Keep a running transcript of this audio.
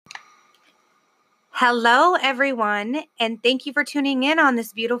Hello, everyone, and thank you for tuning in on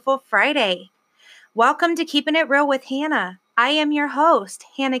this beautiful Friday. Welcome to Keeping It Real with Hannah. I am your host,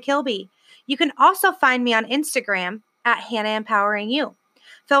 Hannah Kilby. You can also find me on Instagram at Hannah Empowering You.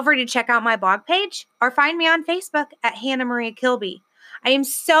 Feel free to check out my blog page or find me on Facebook at Hannah Maria Kilby. I am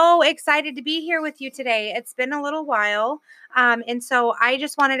so excited to be here with you today. It's been a little while, and so I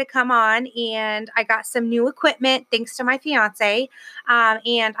just wanted to come on, and I got some new equipment thanks to my fiance,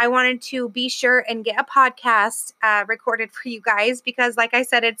 and I wanted to be sure and get a podcast recorded for you guys because, like I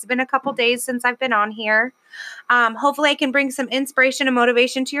said, it's been a couple days since I've been on here. Hopefully, I can bring some inspiration and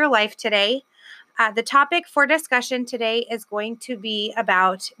motivation to your life today. The topic for discussion today is going to be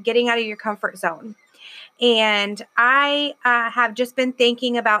about getting out of your comfort zone. And I have just been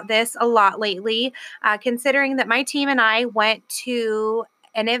thinking about this a lot lately, considering that my team and I went to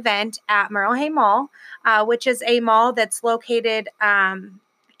an event at Merle Mall, which is a mall that's located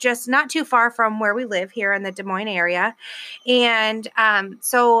just not too far from where we live here in the Des Moines area. And back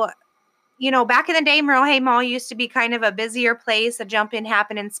in the day, Merle Mall used to be kind of a busier place, a jump in,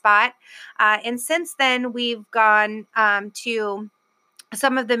 happening spot. And since then, we've gone to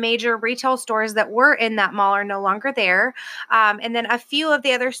some of the major retail stores that were in that mall are no longer there. And then a few of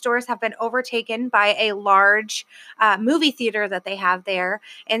the other stores have been overtaken by a large movie theater that they have there.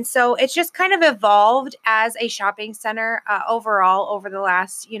 And so it's just kind of evolved as a shopping center overall over the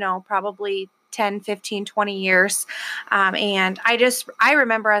last, probably 10, 15, 20 years. And I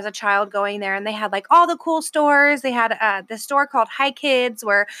remember as a child going there and they had like all the cool stores. They had the store called Hi Kids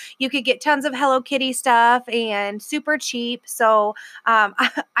where you could get tons of Hello Kitty stuff and super cheap. So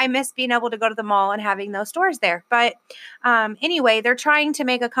I miss being able to go to the mall and having those stores there. But anyway, they're trying to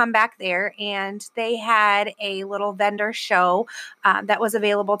make a comeback there, and they had a little vendor show that was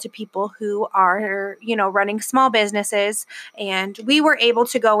available to people who are, running small businesses. And we were able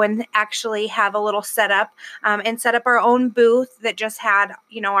to go and actually have a little setup and set up our own booth that just had,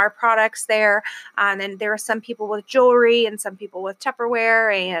 our products there. And there were some people with jewelry and some people with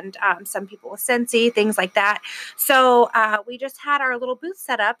Tupperware and some people with Scentsy, things like that. So we just had our little booth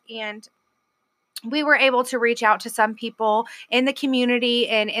set up, and we were able to reach out to some people in the community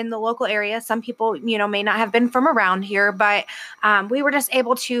and in the local area. Some people, may not have been from around here, but we were just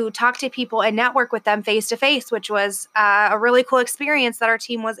able to talk to people and network with them face to face, which was a really cool experience that our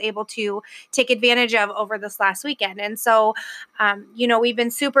team was able to take advantage of over this last weekend. And so, we've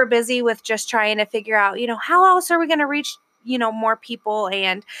been super busy with just trying to figure out, how else are we going to reach more people,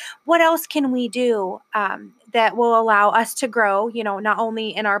 and what else can we do that will allow us to grow, not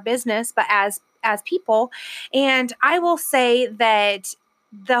only in our business, but as people. And I will say that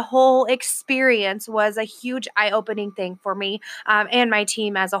the whole experience was a huge eye-opening thing for me and my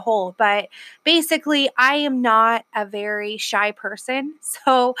team as a whole. But basically, I am not a very shy person.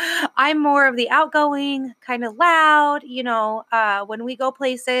 So I'm more of the outgoing, kind of loud, when we go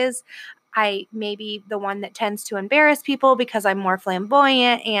places. I may be the one that tends to embarrass people because I'm more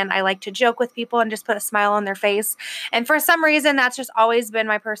flamboyant and I like to joke with people and just put a smile on their face. And for some reason, that's just always been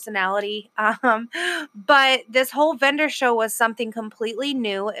my personality. But this whole vendor show was something completely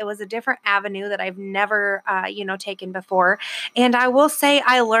new. It was a different avenue that I've never, taken before. And I will say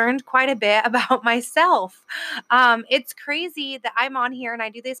I learned quite a bit about myself. It's crazy that I'm on here and I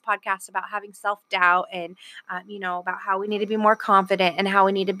do these podcasts about having self-doubt and, about how we need to be more confident and how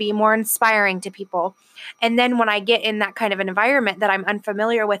we need to be more inspiring to people. And then when I get in that kind of an environment that I'm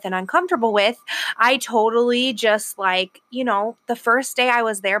unfamiliar with and uncomfortable with, I totally just the first day I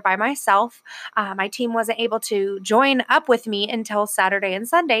was there by myself, my team wasn't able to join up with me until Saturday and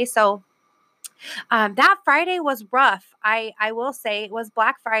Sunday. So that Friday was rough. I will say it was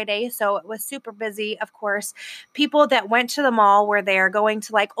Black Friday, so it was super busy. Of course, people that went to the mall were there going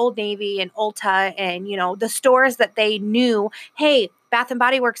to like Old Navy and Ulta and, the stores that they knew, hey, Bath and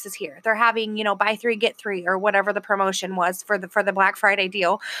Body Works is here. They're having, buy three, get three, or whatever the promotion was for the Black Friday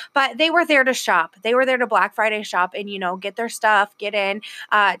deal. But they were there to shop. They were there to Black Friday shop and, get their stuff, get in,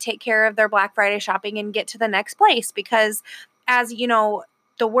 take care of their Black Friday shopping and get to the next place. Because as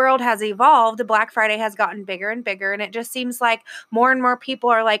the world has evolved, Black Friday has gotten bigger and bigger, and it just seems like more and more people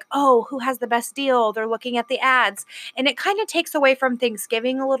are like, oh, who has the best deal? They're looking at the ads, and it kind of takes away from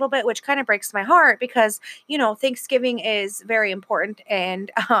Thanksgiving a little bit, which kind of breaks my heart because, Thanksgiving is very important, and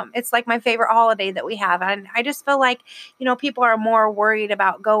it's like my favorite holiday that we have, and I just feel like, people are more worried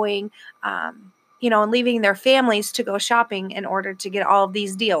about going, and leaving their families to go shopping in order to get all of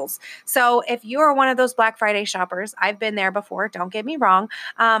these deals. So if you're one of those Black Friday shoppers, I've been there before, don't get me wrong,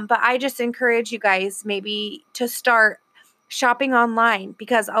 but I just encourage you guys maybe to start shopping online,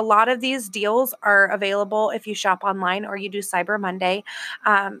 because a lot of these deals are available if you shop online or you do Cyber Monday,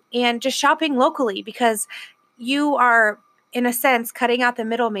 and just shopping locally, because you are, in a sense, cutting out the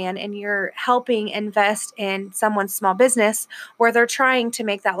middleman and you're helping invest in someone's small business where they're trying to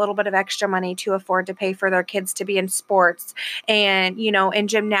make that little bit of extra money to afford to pay for their kids to be in sports and, in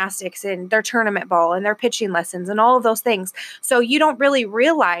gymnastics and their tournament ball and their pitching lessons and all of those things. So you don't really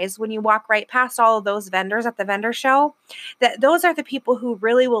realize when you walk right past all of those vendors at the vendor show that those are the people who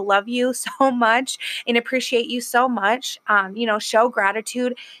really will love you so much and appreciate you so much, show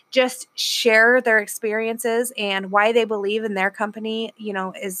gratitude, just share their experiences and why they believe in their company,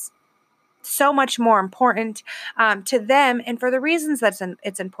 is so much more important to them and for the reasons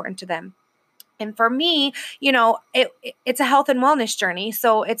it's important to them. And for me, it's a health and wellness journey,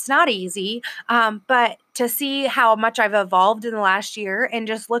 so it's not easy. But to see how much I've evolved in the last year, and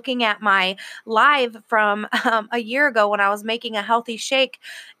just looking at my live from a year ago when I was making a healthy shake,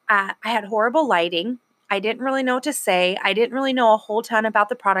 I had horrible lighting. I didn't really know what to say. I didn't really know a whole ton about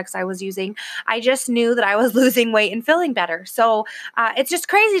the products I was using. I just knew that I was losing weight and feeling better. So it's just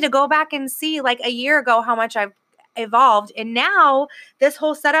crazy to go back and see, like, a year ago how much I've evolved. And now this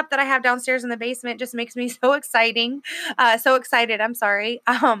whole setup that I have downstairs in the basement just makes me so so excited. I'm sorry.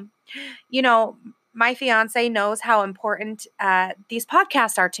 You know, my fiance knows how important these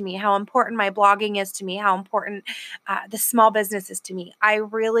podcasts are to me, how important my blogging is to me, how important the small business is to me. I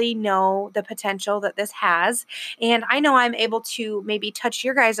really know the potential that this has. And I know I'm able to maybe touch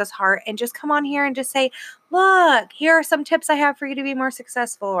your guys' heart and just come on here and just say, look, here are some tips I have for you to be more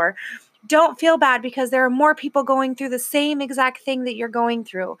successful, or don't feel bad because there are more people going through the same exact thing that you're going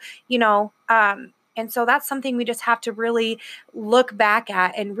through, and so that's something we just have to really look back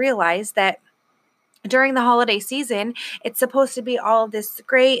at and realize that during the holiday season, it's supposed to be all of this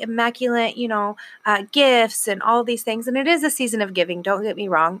great, immaculate, gifts and all these things. And it is a season of giving. Don't get me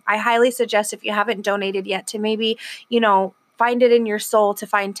wrong. I highly suggest, if you haven't donated yet, to maybe, find it in your soul to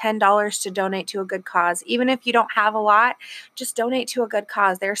find $10 to donate to a good cause. Even if you don't have a lot, just donate to a good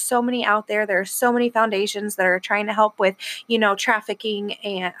cause. There are so many out there. There are so many foundations that are trying to help with, trafficking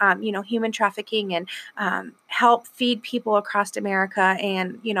and, human trafficking, and help feed people across America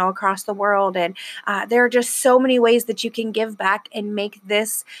and, across the world. And there are just so many ways that you can give back and make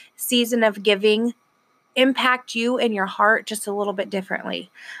this season of giving impact you and your heart just a little bit differently.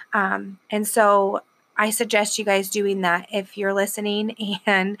 And so I suggest you guys doing that if you're listening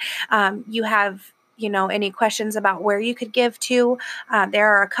and you have any questions about where you could give to. There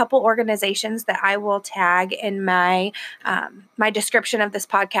are a couple organizations that I will tag in my my description of this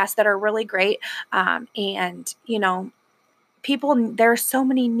podcast that are really great. And people, there are so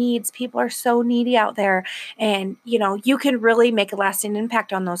many needs. People are so needy out there, and you can really make a lasting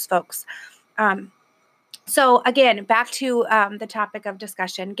impact on those folks. So again, back to the topic of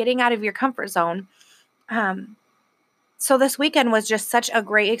discussion, getting out of your comfort zone. So this weekend was just such a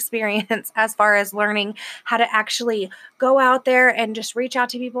great experience as far as learning how to actually go out there and just reach out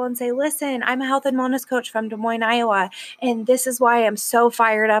to people and say, listen, I'm a health and wellness coach from Des Moines, Iowa, and this is why I'm so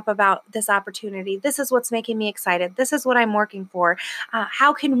fired up about this opportunity. This is what's making me excited. This is what I'm working for.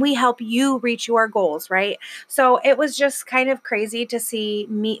 How can we help you reach your goals, right? So it was just kind of crazy to see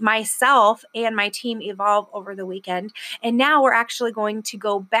myself and my team evolve over the weekend. And now we're actually going to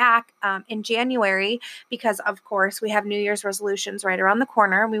go back in January, because of course we have New Year's resolutions right around the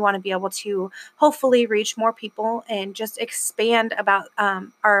corner. We want to be able to hopefully reach more people and just expand about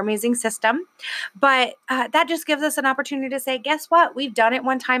our amazing system. But that just gives us an opportunity to say, guess what? We've done it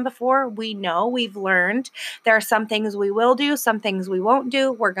one time before. We know, we've learned. There are some things we will do, some things we won't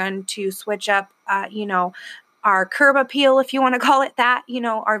do. We're going to switch up, our curb appeal, if you want to call it that,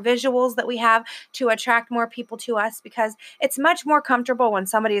 our visuals that we have to attract more people to us, because it's much more comfortable when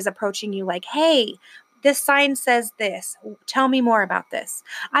somebody is approaching you like, hey, this sign says this. Tell me more about this.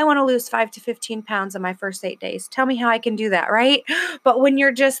 I want to lose 5 to 15 pounds in my first 8 days. Tell me how I can do that, right? But when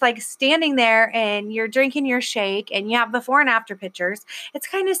you're just like standing there and you're drinking your shake and you have before and after pictures, it's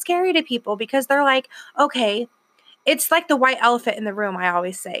kind of scary to people, because they're like, okay, it's like the white elephant in the room, I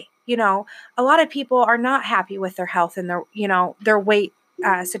always say. A lot of people are not happy with their health and their weight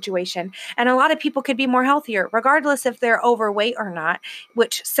situation. And a lot of people could be more healthier, regardless if they're overweight or not,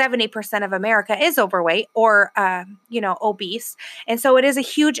 which 70% of America is overweight or, obese. And so it is a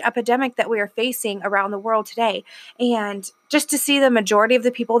huge epidemic that we are facing around the world today. And just to see the majority of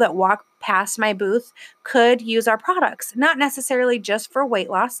the people that walk past my booth could use our products, not necessarily just for weight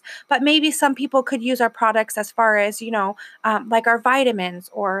loss, but maybe some people could use our products as far as, like our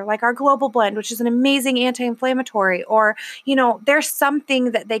vitamins or like our Global Blend, which is an amazing anti-inflammatory, or, there's something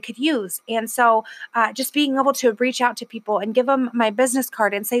that they could use. And so just being able to reach out to people and give them my business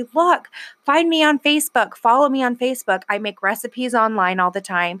card and say, look, find me on Facebook, follow me on Facebook. I make recipes online all the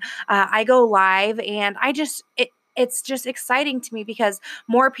time. I go live, and it's just exciting to me because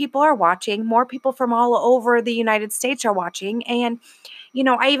more people are watching, more people from all over the United States are watching. And,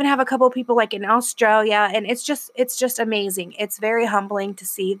 I even have a couple of people like in Australia, and it's just amazing. It's very humbling to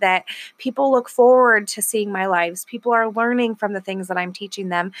see that people look forward to seeing my lives. People are learning from the things that I'm teaching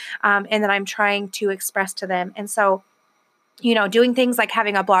them, and that I'm trying to express to them. And so, doing things like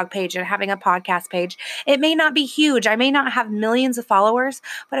having a blog page and having a podcast page, it may not be huge. I may not have millions of followers,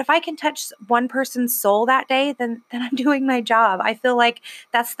 but if I can touch one person's soul that day, then I'm doing my job. I feel like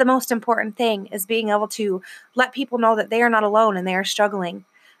that's the most important thing, is being able to let people know that they are not alone and they are struggling.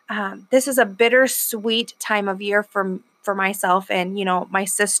 This is a bittersweet time of year for myself and, my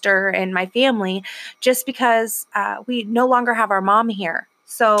sister and my family, just because we no longer have our mom here.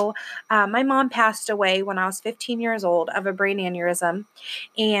 So my mom passed away when I was 15 years old of a brain aneurysm.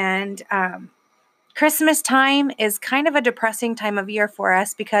 And Christmas time is kind of a depressing time of year for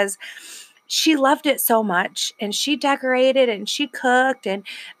us because she loved it so much, and she decorated and she cooked, and,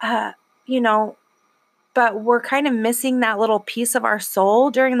 you know, but we're kind of missing that little piece of our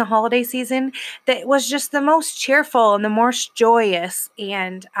soul during the holiday season that was just the most cheerful and the most joyous.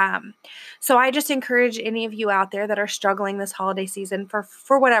 And so I just encourage any of you out there that are struggling this holiday season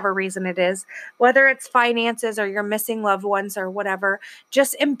for whatever reason it is, whether it's finances or you're missing loved ones or whatever,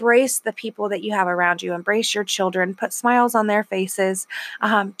 just embrace the people that you have around you. Embrace your children. Put smiles on their faces.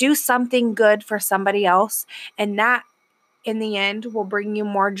 Do something good for somebody else, and that in the end will bring you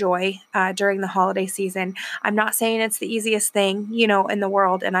more joy during the holiday season. I'm not saying it's the easiest thing, in the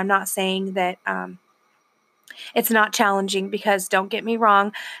world. And I'm not saying that it's not challenging, because don't get me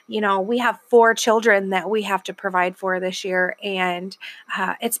wrong, we have 4 children that we have to provide for this year. And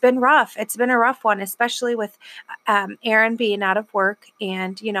it's been rough. It's been a rough one, especially with Aaron being out of work,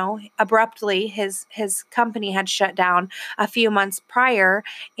 and, abruptly his company had shut down a few months prior.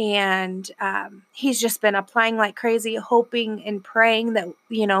 And he's just been applying like crazy, hoping and praying that,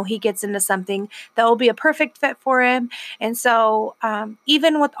 he gets into something that will be a perfect fit for him. And so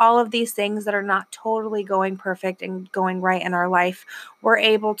even with all of these things that are not totally going perfect and going right in our life, we're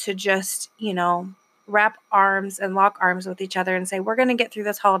able to just, wrap arms and lock arms with each other and say, we're going to get through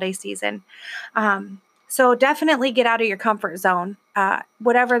this holiday season. So definitely get out of your comfort zone,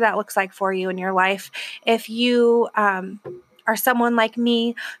 whatever that looks like for you in your life. If you are someone like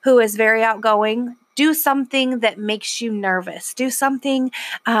me who is very outgoing, do something that makes you nervous. Do something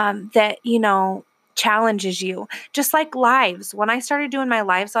that, challenges you. Just like lives. When I started doing my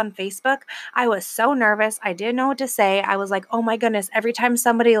lives on Facebook, I was so nervous. I didn't know what to say. I was like, oh my goodness, every time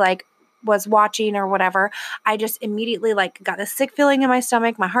somebody was watching or whatever, I just immediately got a sick feeling in my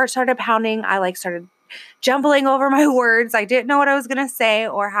stomach. My heart started pounding. I started jumbling over my words. I didn't know what I was going to say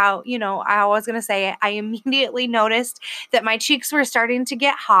or how I was going to say it. I immediately noticed that my cheeks were starting to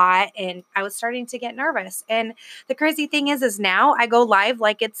get hot and I was starting to get nervous. And the crazy thing is now I go live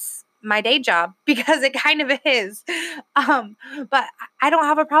like it's my day job, because it kind of is. But I don't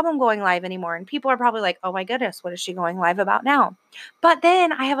have a problem going live anymore. And people are probably like, oh my goodness, what is she going live about now? But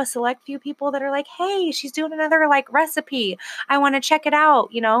then I have a select few people that are like, hey, she's doing another recipe. I want to check it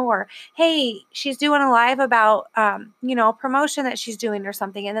out, or hey, she's doing a live about, a promotion that she's doing or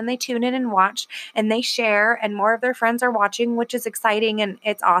something. And then they tune in and watch and they share, and more of their friends are watching, which is exciting and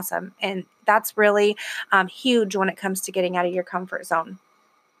it's awesome. And that's really huge when it comes to getting out of your comfort zone.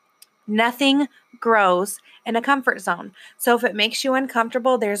 Nothing grows in a comfort zone. So if it makes you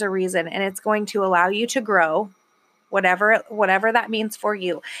uncomfortable, there's a reason, and it's going to allow you to grow, whatever that means for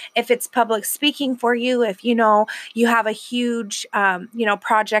you. If it's public speaking for you, if you have a huge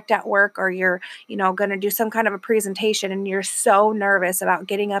project at work, or you're going to do some kind of a presentation and you're so nervous about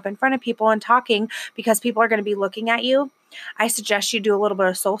getting up in front of people and talking because people are going to be looking at you, I suggest you do a little bit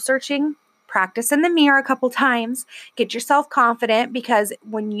of soul searching. Practice in the mirror a couple times, get yourself confident, because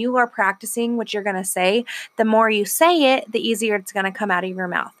when you are practicing what you're going to say, the more you say it, the easier it's going to come out of your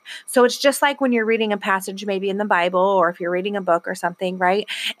mouth. So it's just like when you're reading a passage, maybe in the Bible, or if you're reading a book or something, right?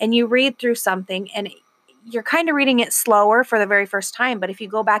 And you read through something and you're kind of reading it slower for the very first time. But if you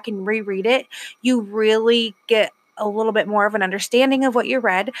go back and reread it, you really get a little bit more of an understanding of what you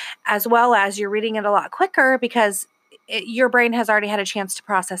read, as well as you're reading it a lot quicker, because your brain has already had a chance to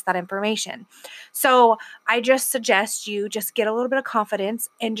process that information. So I just suggest you just get a little bit of confidence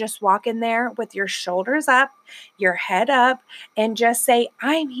and just walk in there with your shoulders up, your head up, and just say,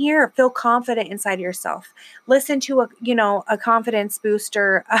 I'm here. Feel confident inside yourself. Listen to a confidence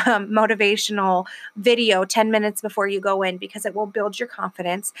booster, motivational video 10 minutes before you go in, because it will build your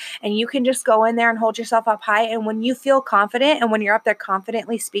confidence, and you can just go in there and hold yourself up high. And when you feel confident and when you're up there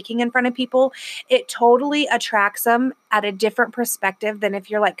confidently speaking in front of people, it totally attracts them at a different perspective than if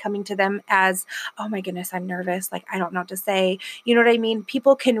you're like coming to them as, oh my goodness, I'm nervous. Like, I don't know what to say. You know what I mean?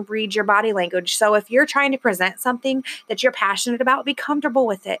 People can read your body language. So if you're trying to present something that you're passionate about, be comfortable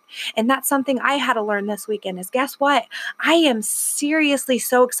with it. And that's something I had to learn this weekend is, guess what? I am seriously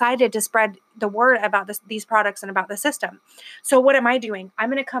so excited to spread the word about these products and about the system. So what am I doing? I'm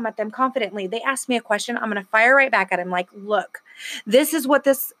going to come at them confidently. They ask me a question. I'm going to fire right back at them like, look, this is what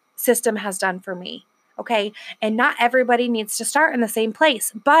this system has done for me. Okay. And not everybody needs to start in the same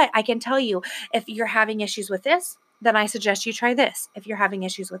place, but I can tell you, if you're having issues with this, then I suggest you try this. If you're having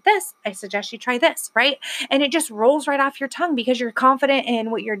issues with this, I suggest you try this, right? And it just rolls right off your tongue because you're confident in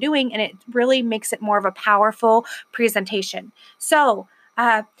what you're doing, and it really makes it more of a powerful presentation. So,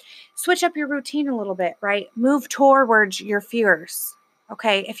 switch up your routine a little bit, right? Move towards your fears.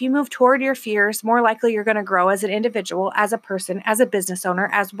 Okay, if you move toward your fears, more likely you're going to grow as an individual, as a person, as a business owner,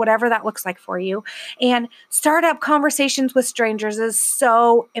 as whatever that looks like for you. And start up conversations with strangers is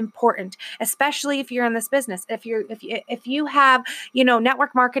so important, especially if you're in this business. If you have,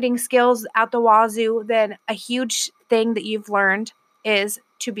 network marketing skills out the wazoo, then a huge thing that you've learned is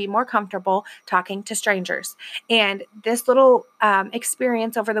to be more comfortable talking to strangers. And this little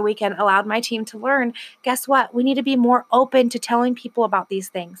experience over the weekend allowed my team to learn, guess what? We need to be more open to telling people about these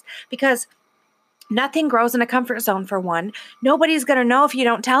things, because nothing grows in a comfort zone, for one. Nobody's going to know if you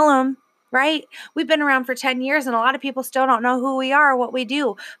don't tell them, right? We've been around for 10 years and a lot of people still don't know who we are or what we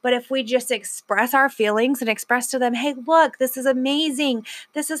do. But if we just express our feelings and express to them, hey, look, this is amazing.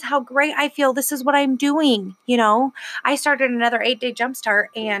 This is how great I feel. This is what I'm doing. I started another 8-day jumpstart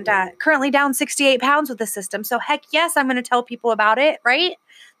and currently down 68 pounds with the system. So heck yes, I'm going to tell people about it, right?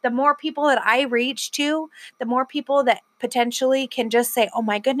 The more people that I reach to, the more people that potentially can just say, oh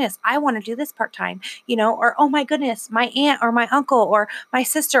my goodness, I want to do this part-time, or oh my goodness, my aunt or my uncle or my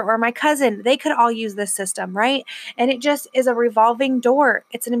sister or my cousin, they could all use this system, right? And it just is a revolving door.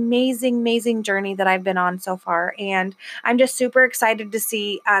 It's an amazing, amazing journey that I've been on so far. And I'm just super excited to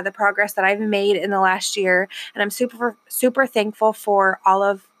see the progress that I've made in the last year. And I'm super, super thankful for all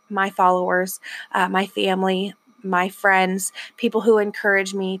of my followers, my family, my friends, people who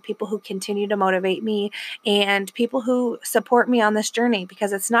encourage me, people who continue to motivate me, and people who support me on this journey,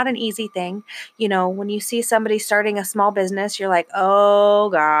 because it's not an easy thing. When you see somebody starting a small business, you're like, oh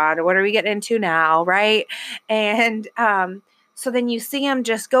God, what are we getting into now? Right. And, so then you see them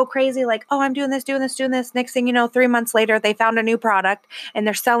just go crazy, like, oh, I'm doing this. Next thing you know, 3 months later, they found a new product and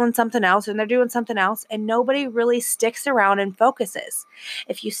they're selling something else and they're doing something else, and nobody really sticks around and focuses.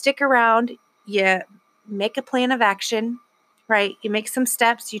 If you stick around, you make a plan of action, right? You make some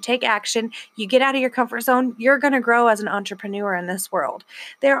steps, you take action, you get out of your comfort zone, you're going to grow as an entrepreneur in this world.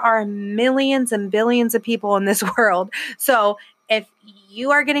 There are millions and billions of people in this world. So if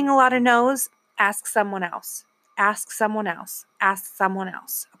you are getting a lot of no's, ask someone else. Ask someone else. Ask someone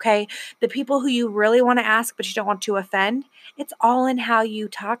else. Okay. The people who you really want to ask, but you don't want to offend, it's all in how you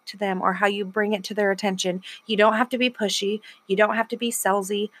talk to them or how you bring it to their attention. You don't have to be pushy. You don't have to be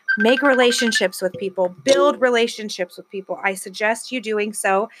salesy. Make relationships with people. Build relationships with people. I suggest you doing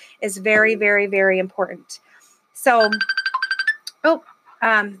so is very, very, very important. So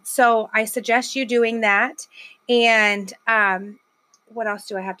I suggest you doing that. And what else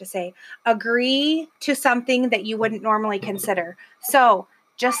do I have to say? Agree to something that you wouldn't normally consider. So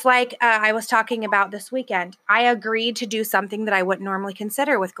just like I was talking about this weekend, I agreed to do something that I wouldn't normally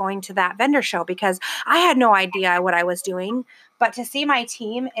consider with going to that vendor show, because I had no idea what I was doing. But to see my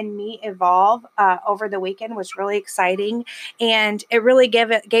team and me evolve over the weekend was really exciting. And it really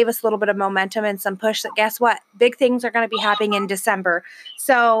gave us a little bit of momentum and some push that, guess what? Big things are going to be happening in December.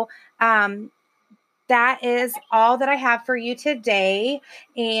 So that is all that I have for you today.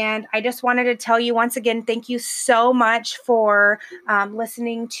 And I just wanted to tell you once again, thank you so much for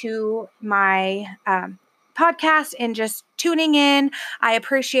listening to my podcast and just tuning in. I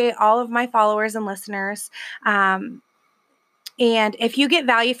appreciate all of my followers and listeners. And if you get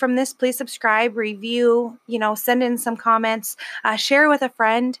value from this, please subscribe, review, send in some comments, share with a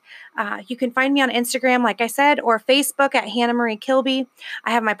friend. You can find me on Instagram, like I said, or Facebook at Hannah Marie Kilby.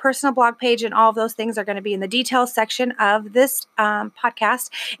 I have my personal blog page, and all of those things are going to be in the details section of this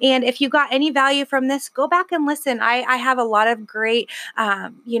podcast. And if you got any value from this, go back and listen. I have a lot of great,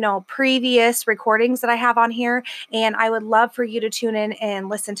 previous recordings that I have on here, and I would love for you to tune in and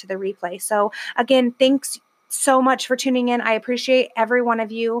listen to the replay. So again, thanks so much for tuning in. I appreciate every one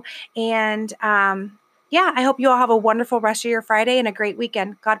of you. And I hope you all have a wonderful rest of your Friday and a great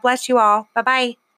weekend. God bless you all. Bye-bye.